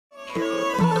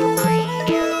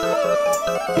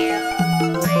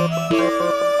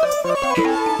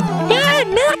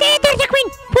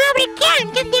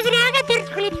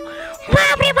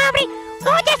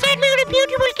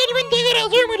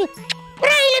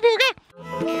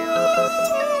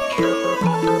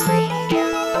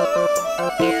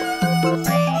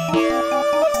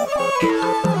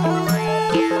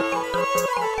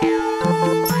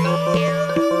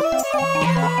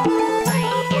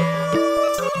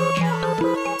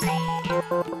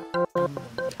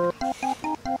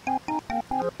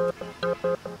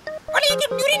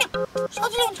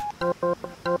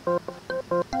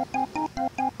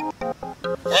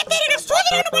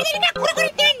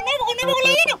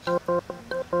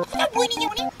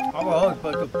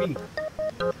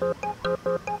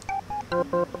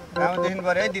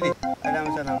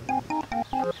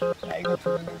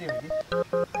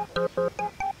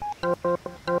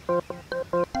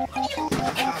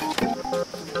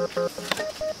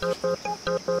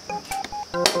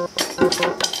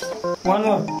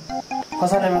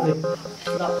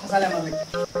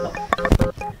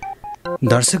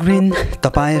दर्शकवृन्द,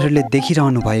 तपाईहरूले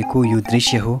देखिरहनु भएको यो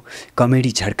दृश्य हो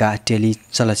कमेडी झड्का टेली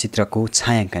चलचित्रको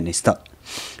छायाङ्कन स्थल,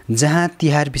 जहाँ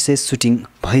तिहार विशेष सुटिङ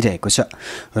भइरहेको छ।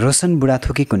 रोशन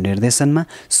बुढाथोकीको निर्देशनमा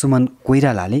सुमन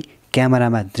कोइरालाले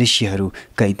क्यामेरामा दृश्यहरू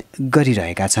कैद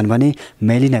गरिरहेका छन् भने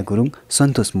मेलिना गुरुङ,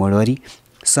 सन्तोष मोडवरी,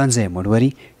 सञ्जय मोडवरी,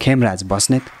 खेमराज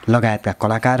बस्नेत लगायतका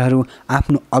कलाकारहरू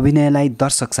आफ्नो अभिनयलाई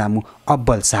दर्शक सामु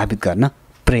अब्बल साबित गर्न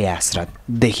प्रयासरत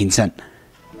देखिन्छन्।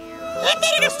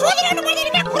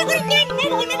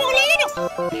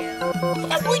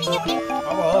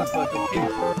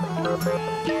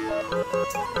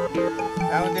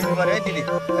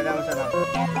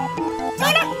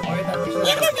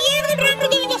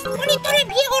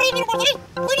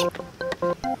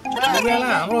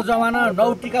 हाम्रो जमाना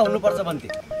 9 टिका हुनुपर्छ भन्थे।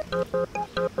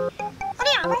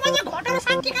 अनि हाम्रो मान्छे घटेर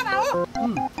 7 टिका भयो।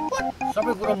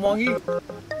 सबै कुरा महँगी,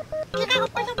 टिकाको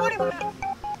पैसा बढ्यो भने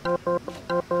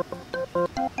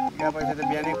पैसा त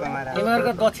बिहानै कमाएर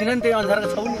तिमीहरूको दक्षिणा नि त्यही अनुसारको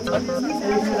छौ नि।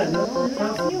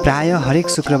 प्राय हरेक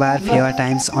शुक्रबार फेवा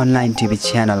टाइम्स अनलाइन टिभी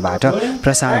च्यानलबाट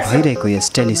प्रसार भइरहेको यस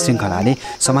टेली श्रृङ्खलाले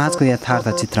समाजको यथार्थ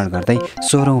चित्रण गर्दै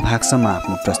 16औं भागसम्म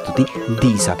आफ्नो प्रस्तुति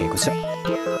दिइसकेको छ।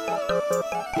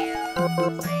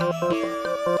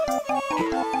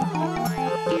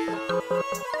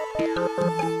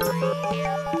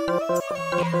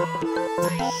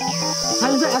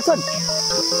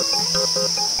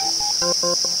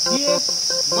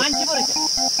 मान्छे पो रहेछ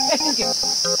एकछिन के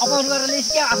अपहरण गरेर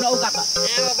ल्याइस् क्या आफ्नो औकात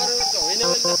अपहरण त होइन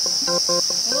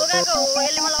लोगाको हो,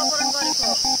 यसले मलाई अपहरण गरेको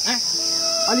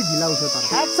अलि ढिला उठ्यो तर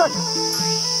एक्सन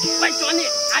भाइ चल्ने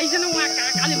आइजन उहाँ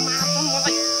काकाले मार्छन्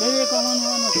मलाई फेरि कमाउनु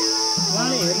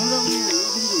उहाँले हेर्नु र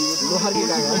लोहारकी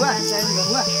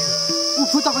काका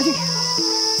उठ्छु त कति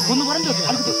खोल्नु पर्यो नि त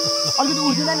अलिकति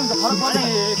उठ्दैन नि त फरक पर्छ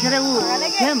के रे उ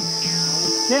केम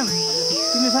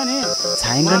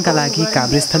छायाङ्कनका लागि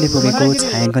काभ्रेस्थली पुगेको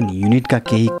छायाङ्कन युनिटका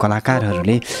केही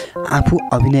कलाकारहरूले आफू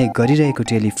अभिनय गरिरहेको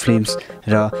टेलिफिल्म्स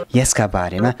र यसका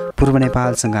बारेमा पूर्व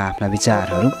नेपालसँग आफ्ना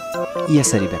विचारहरू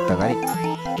यसरी व्यक्त गरे।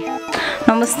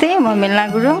 नमस्ते, म मेलिना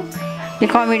गुरुङ, यो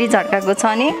कमेडी झड्काको छ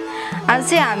नि। आज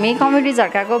चाहिँ हामी कमेडी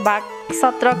झड्काको भाग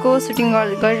 17 को सुटिङ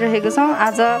गरिरहेको छौँ।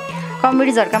 आज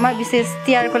कमेडी झड्कामा विशेष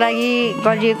तिहारको लागि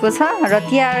गरिएको छ र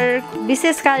तिहार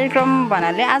विशेष कार्यक्रम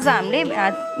भन्नाले आज हामीले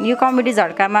यो कमेडी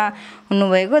झड्कामा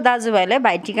हुनुभएको दाजुभाइलाई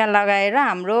भाइटिका लगाएर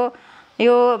हाम्रो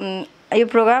यो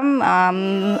प्रोग्राम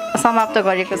समाप्त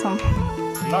गरेको छौँ।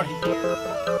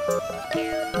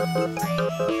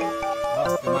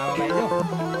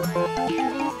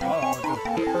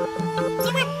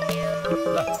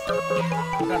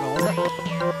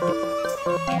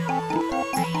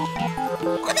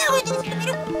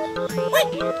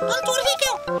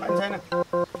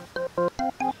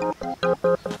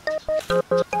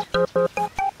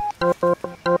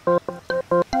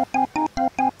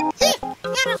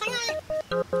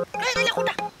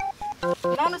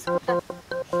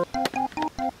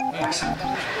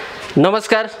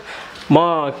 नमस्कार,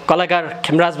 म कलाकार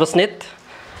खेमराज बस्नेत।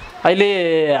 अहिले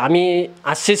हामी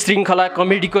हास्य श्रृङ्खला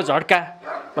कमेडीको झड्का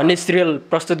भन्ने सिरियल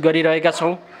प्रस्तुत गरिरहेका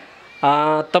छौँ।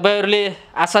 तपाईहरूले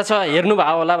आशा छ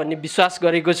हेर्नुभयो होला भन्ने विश्वास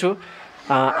गरेको छु।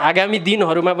 आगामी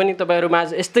दिनहरूमा पनि तपाईँहरूमा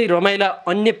यस्तै रमाइला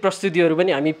अन्य प्रस्तुतिहरू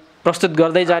पनि हामी प्रस्तुत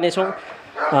गर्दै जानेछौँ।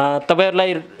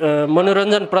 तपाईँहरूलाई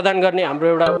मनोरञ्जन प्रदान गर्ने हाम्रो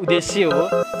एउटा उद्देश्य हो।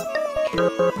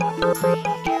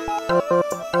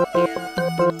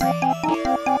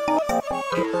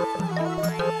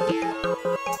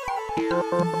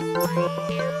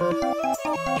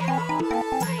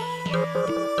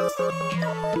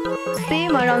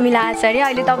 म रमिला आचार्य।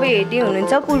 अहिले तपाईँ हेर्दै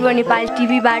हुनुहुन्छ पूर्व नेपाल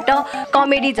टिभीबाट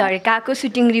कमेडी झड्काको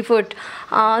सुटिङ रिपोर्ट।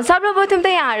 सर्वप्रथम त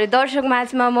यहाँहरू दर्शक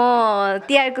माझमा म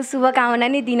तिहारको शुभकामना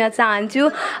नै दिन चाहन्छु।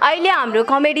 अहिले हाम्रो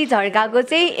कमेडी झड्काको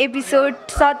चाहिँ एपिसोड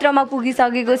 17 मा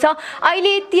पुगिसकेको छ।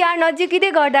 अहिले तिहार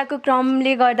नजिकै गर्दाको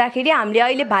क्रमले गर्दाखेरि हामीले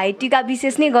अहिले भाइटिका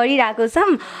विशेष नै गरिरहेको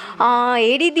छौँ।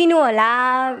 हेरिदिनु होला,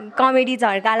 कमेडी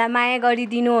झड्कालाई माया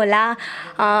गरिदिनु होला।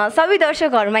 सबै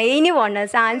दर्शकहरूमा यही नै भन्न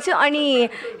चाहन्छु। अनि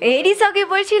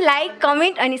हेरिसकेपछि लाइक,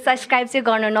 कमेन्ट अनि सब्सक्राइब चाहिँ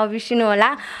गर्न नबिर्सिनु होला।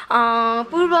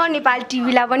 पूर्व नेपाल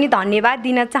टिभीलाई पनि धन्यवाद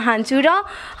दिन चाहन्छु र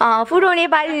पूर्व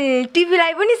नेपाल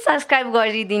टिभीलाई पनि सब्सक्राइब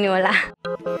गरिदिनु होला।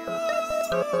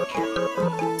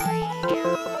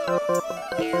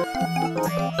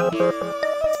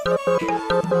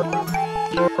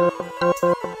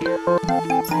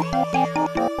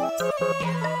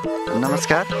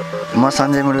 नमस्कार, म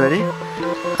सञ्जय मुडगरी।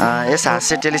 यस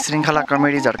हास्य टेलिश्रृङ्खला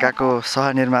कमेडी झड्काको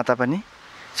सहनिर्माता पनि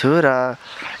छु र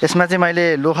यसमा चाहिँ मैले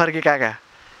लोहरकी काका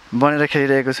बनेर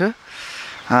खेलिरहेको छु।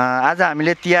 आज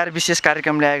हामीले तिहार विशेष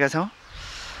कार्यक्रम ल्याएका छौँ।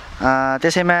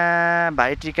 त्यसैमा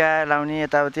भाइटिका लाउने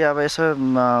यताउति अब यसो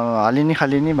हलिनी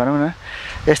खलिनी भनौँ न,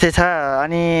 यस्तै छ।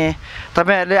 अनि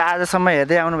तपाईँहरूले आजसम्म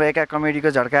हेर्दै आउनुभएका कमेडीको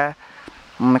झड्का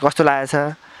कस्तो लागेछ?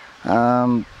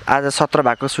 आज 17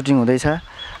 भागको सुटिङ हुँदैछ।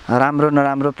 राम्रो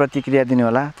नराम्रो प्रतिक्रिया दिनु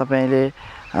होला। तपाईँले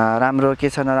राम्रो के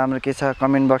छ नराम्रो के छ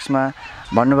कमेन्ट बक्समा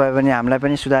भन्नुभयो भने हामीलाई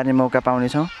पनि सुधार्ने मौका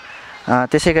पाउनेछौँ।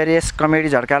 त्यसै गरी यस कमेडी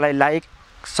झड्कालाई लाइक,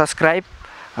 सब्सक्राइब,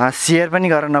 सेयर पनि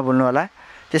गर्न नभुल्नु होला।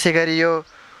 त्यसै गरी यो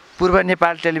पूर्व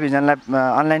नेपाल टेलिभिजनलाई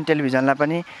अनलाइन टेलिभिजनलाई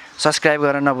पनि सब्सक्राइब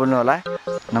गर्न नभुल्नु होला।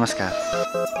 नमस्कार।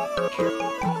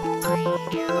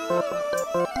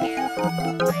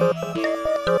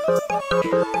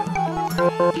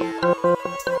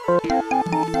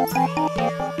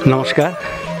 नमस्कार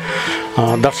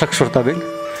दर्शक श्रोताबिन,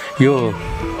 यो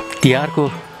तिहारको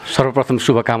सर्वप्रथम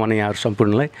शुभकामना यहाँहरू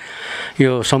सम्पूर्णलाई।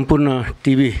 यो सम्पूर्ण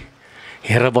टिभी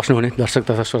हेरेर बस्नुहुने दर्शक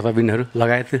तथा श्रोताबिनहरू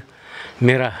लगायत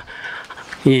मेरा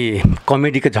यी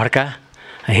कमेडीको झड्का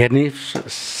हेर्ने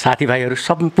साथीभाइहरू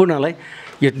सम्पूर्णलाई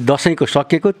यो दसैँको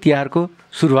सकिएको तिहारको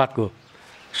सुरुवातको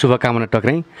शुभकामना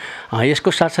टक्राइ। यसको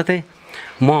साथसाथै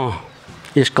म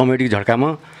यस कमेडी झड्कामा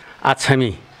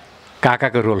आछामी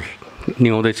काकाको रोल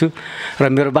निभाउँदैछु र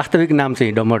मेरो वास्तविक नाम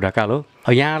चाहिँ डम्बर ढकाल हो।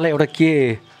 यहाँलाई एउटा के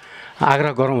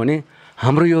आग्रह गरौँ भने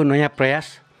हाम्रो यो नयाँ प्रयास,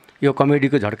 यो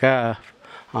कमेडीको झड्का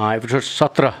एपिसोड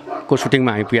 17 को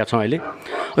सुटिङमा हामी पुगेका छौँ। अहिले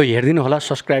हेरिदिनु होला,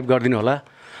 सब्सक्राइब गरिदिनु होला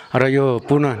र यो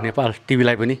पूर्ण नेपाल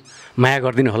टिभीलाई पनि माया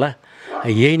गरिदिनु होला।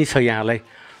 यही नै छ यहाँलाई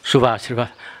शुभ आशीर्वाद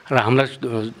र हामीलाई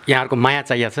यहाँहरूको माया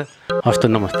चाहिएको छ। हस्त,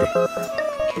 नमस्ते।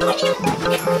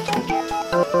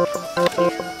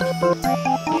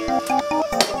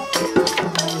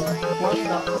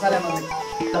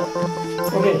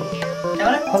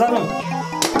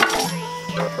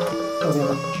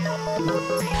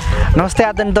 नमस्ते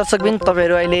आदरणीय दर्शकबिन,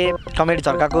 तपाईँहरू अहिले कमेडी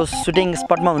झड्काको सुटिङ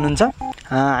स्पटमा हुनुहुन्छ।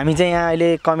 हामी चाहिँ यहाँ अहिले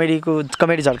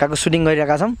कमेडी झड्काको सुटिङ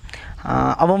गरिरहेका छौँ।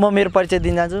 अब म मेरो परिचय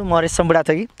दिन जान्छु। म रेशम बुढा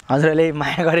थकी, हजुरहरूले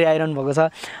माया गरी आइरहनु भएको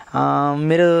छ।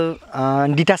 मेरो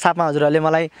डिटा सापमा हजुरहरूले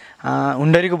मलाई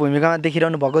हुन्डरीको भूमिकामा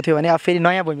देखिरहनु भएको थियो भने अब फेरि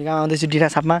नयाँ भूमिकामा आउँदैछु डिटा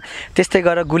सापमा। त्यस्तै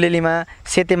गरेर गुलेलीमा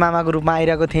सेते मामाको रूपमा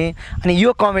आइरहेको थिएँ। अनि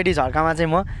यो कमेडी झड्कामा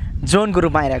चाहिँ म जोनको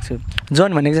रूपमा आइरहेको छु।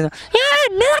 जोन भनेको चाहिँ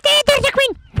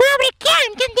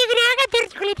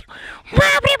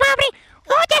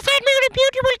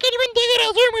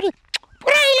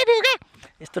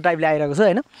यस्तो टाइपले आइरहेको छु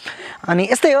होइन। अनि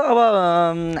यस्तै हो। अब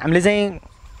हामीले चाहिँ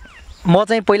म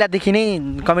चाहिँ पहिलादेखि नै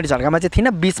कमेडी झड्कामा चाहिँ थिइनँ,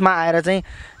 बिचमा आएर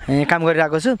चाहिँ काम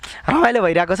गरिरहेको छु। रमाइलो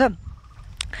भइरहेको छ।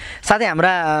 साथै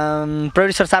हाम्रा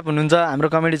प्रोड्युसर साहब हुनुहुन्छ हाम्रो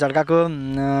कमेडी झड्काको,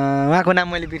 उहाँको नाम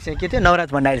मैले बिर्सेँ, के थियो, नवराज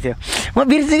भण्डारी थियो। म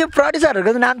बिर्सेँ,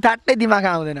 प्रोड्युसरहरूको नाम थाट्टै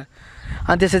दिमागमा आउँदैन।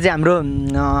 अनि त्यसपछि हाम्रो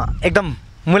एकदम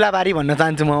मुलाबारी भन्न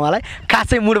चाहन्छु म उहाँलाई,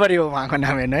 खासै मुडबरी हो उहाँको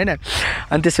नाम हेर्नु होइन।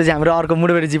 अनि त्यसपछि हाम्रो अर्को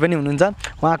मुडबरीजी पनि हुनुहुन्छ,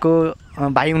 उहाँको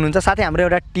भाइ हुनुहुन्छ। साथै हाम्रो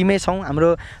एउटा टिमै छौँ हाम्रो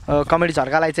कमेडी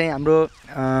झड्कालाई चाहिँ। हाम्रो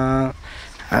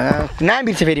नाम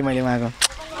बिर्सेँ फेरि मैले, उहाँको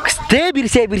कस्तै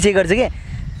बिर्से गर्छ के,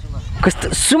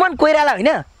 कस्तो सुमन कोइराला होइन,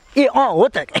 ए हो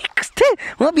त,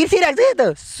 कस्तै म बिर्सिरहेको छु।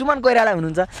 त सुमन कोइराला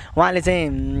हुनुहुन्छ। उहाँले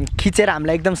चाहिँ खिचेर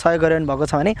हामीलाई एकदम सहयोग गरिरहनु भएको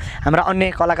छ भने हाम्रा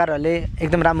अन्य कलाकारहरूले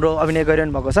एकदम राम्रो अभिनय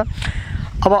गरिरहनु भएको छ।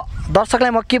 अब दर्शकलाई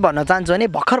म के भन्न चाहन्छु भने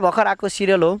भर्खर आएको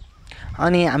सिरियल हो।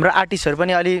 अनि हाम्रो आर्टिस्टहरू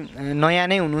पनि अलि नयाँ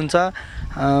नै हुनुहुन्छ।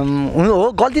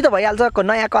 हो, गल्ती त भइहाल्छ,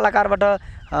 नयाँ कलाकारबाट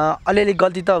अलिअलि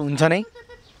गल्ती त हुन्छ नै,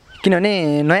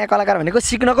 किनभने नयाँ कलाकार भनेको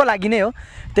सिक्नको लागि नै हो।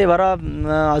 त्यही भएर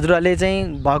हजुरहरूले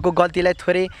चाहिँ भएको गल्तीलाई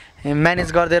थोरै म्यानेज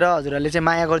गरिदिएर हजुरहरूले चाहिँ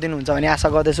माया गरिदिनुहुन्छ भन्ने आशा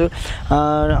गर्दैछु।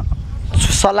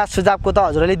 सल्लाह सुझावको त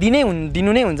हजुरहरूले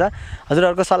दिनु नै हुन्छ।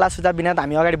 हजुरहरूको सल्लाह सुझाव बिना त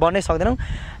हामी अगाडि बढ्नै सक्दैनौँ।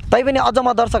 तैपनि अझ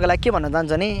म दर्शकहरूलाई के भन्न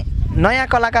चाहन्छु भने नयाँ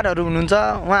कलाकारहरू हुनुहुन्छ,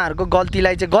 उहाँहरूको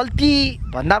गल्तीलाई चाहिँ गल्ती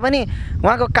भन्दा पनि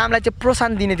उहाँको कामलाई चाहिँ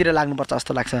प्रोत्साहन दिनेतिर लाग्नुपर्छ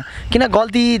जस्तो लाग्छ। किन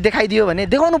गल्ती देखाइदियो भने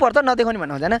देखाउनु पर्छ, नदेखाउने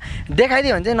भन्नु हुँदैन।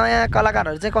 देखाइदियो भने चाहिँ नयाँ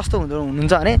कलाकारहरू चाहिँ कस्तो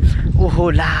हुनुहुन्छ भने ओहो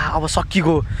ला अब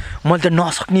सकिगयो, मैले त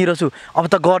नसक्ने रहेछु, अब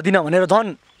त गर्दिनँ भनेर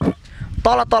झन्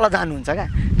तल जानुहुन्छ क्या।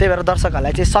 त्यही भएर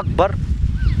दर्शकहरूलाई चाहिँ सकभर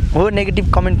हो नेगेटिभ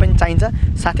कमेन्ट पनि चाहिन्छ,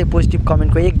 साथै पोजिटिभ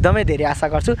कमेन्टको एकदमै धेरै आशा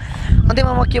गर्छु।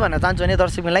 अन्त्यमा म के भन्न चाहन्छु भने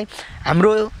दर्शकलाई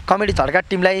हाम्रो कमेडी झड्का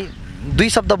टिमलाई 2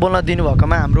 शब्द बोल्न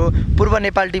दिनुभएकोमा हाम्रो पूर्व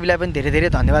नेपाल टिभीलाई पनि धेरै धेरै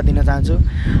धन्यवाद दिन चाहन्छु।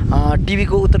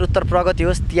 टिभीको उत्तर प्रगति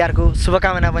होस्, तिहारको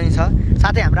शुभकामना पनि छ।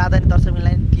 साथै हाम्रो आदरणीय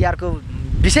दर्शकलाई तिहारको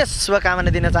विशेष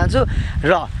शुभकामना दिन चाहन्छु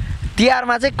र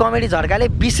तिहारमा चाहिँ कमेडी झड्काले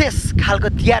विशेष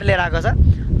खालको तिहार लिएर आएको छ।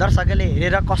 दर्शकले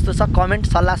हेरेर कस्तो छ कमेन्ट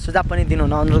सल्लाह सुझाव पनि दिनु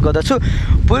हुन अनुरोध गर्दछु।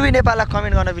 पूर्वी नेपाललाई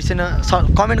कमेन्ट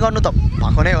गर्नु त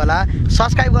भएको नै होला,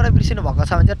 सब्सक्राइब गरेर बिर्सिनु भएको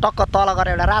छ भने चाहिँ टक्क तल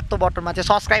गरेर एउटा रातो बटनमा चाहिँ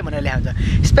सब्सक्राइब भनेर ल्याउँछ।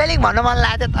 स्पेलिङ भन्नु मन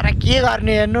लागेको थियो तर के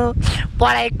गर्ने हेर्नु,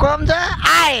 पढाइ कम छ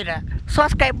आएर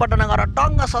सब्सक्राइब बटनमा गएर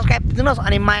टङ्ग सब्सक्राइब दिनुहोस्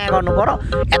अनि माया गर्नु पर्यो।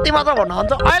 यति मात्र भन्नु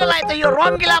हुन्छ। अहिलेलाई चाहिँ यो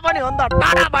रङ्गिला पनि हो नि त।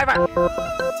 टाढा बाई बाई।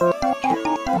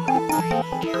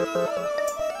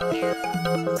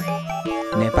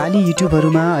 नेपाली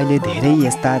युट्युबहरूमा अहिले धेरै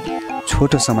यस्ता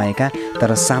छोटो समयका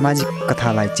तर सामाजिक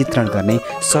कथालाई चित्रण गर्ने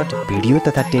सर्ट भिडियो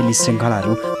तथा टेली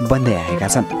श्रृङ्खलाहरू बन्दै आएका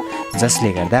छन्,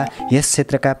 जसले गर्दा यस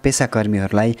क्षेत्रका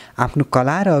पेसाकर्मीहरूलाई आफ्नो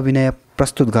कला र अभिनय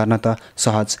प्रस्तुत गर्न त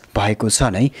सहज भएको छ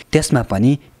नै, त्यसमा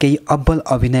पनि केही अब्बल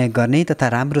अभिनय गर्ने तथा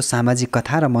राम्रो सामाजिक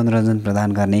कथा र मनोरञ्जन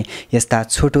प्रदान गर्ने यस्ता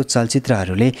छोटो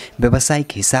चलचित्रहरूले व्यावसायिक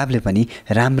हिसाबले पनि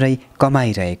राम्रै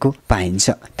कमाइरहेको पाइन्छ।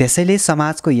 त्यसैले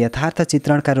समाजको यथार्थ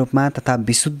चित्रणका रूपमा तथा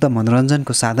विशुद्ध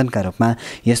मनोरञ्जनको साधनका रूपमा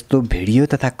यस्तो भिडियो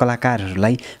तथा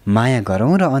कलाकारहरूलाई माया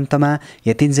गरौँ र अन्तमा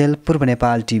यतिन्जेल पूर्व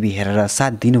नेपाल टिभी हेरेर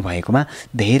साथ दिनुभएकोमा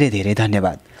धेरै धेरै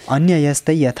धन्यवाद। अन्य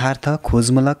यस्तै यथार्थ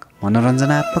खोजमूलक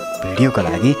मनोरञ्जनात्मक भिडियोका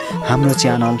लागि हाम्रो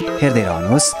च्यानल हेर्दै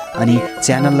रहनुहोस् अनि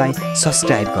च्यानललाई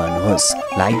सब्सक्राइब गर्नुहोस्,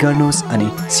 लाइक गर्नुहोस् अनि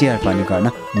सेयर पनि गर्न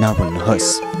नभुल्नुहोस्।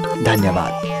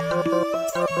 धन्यवाद।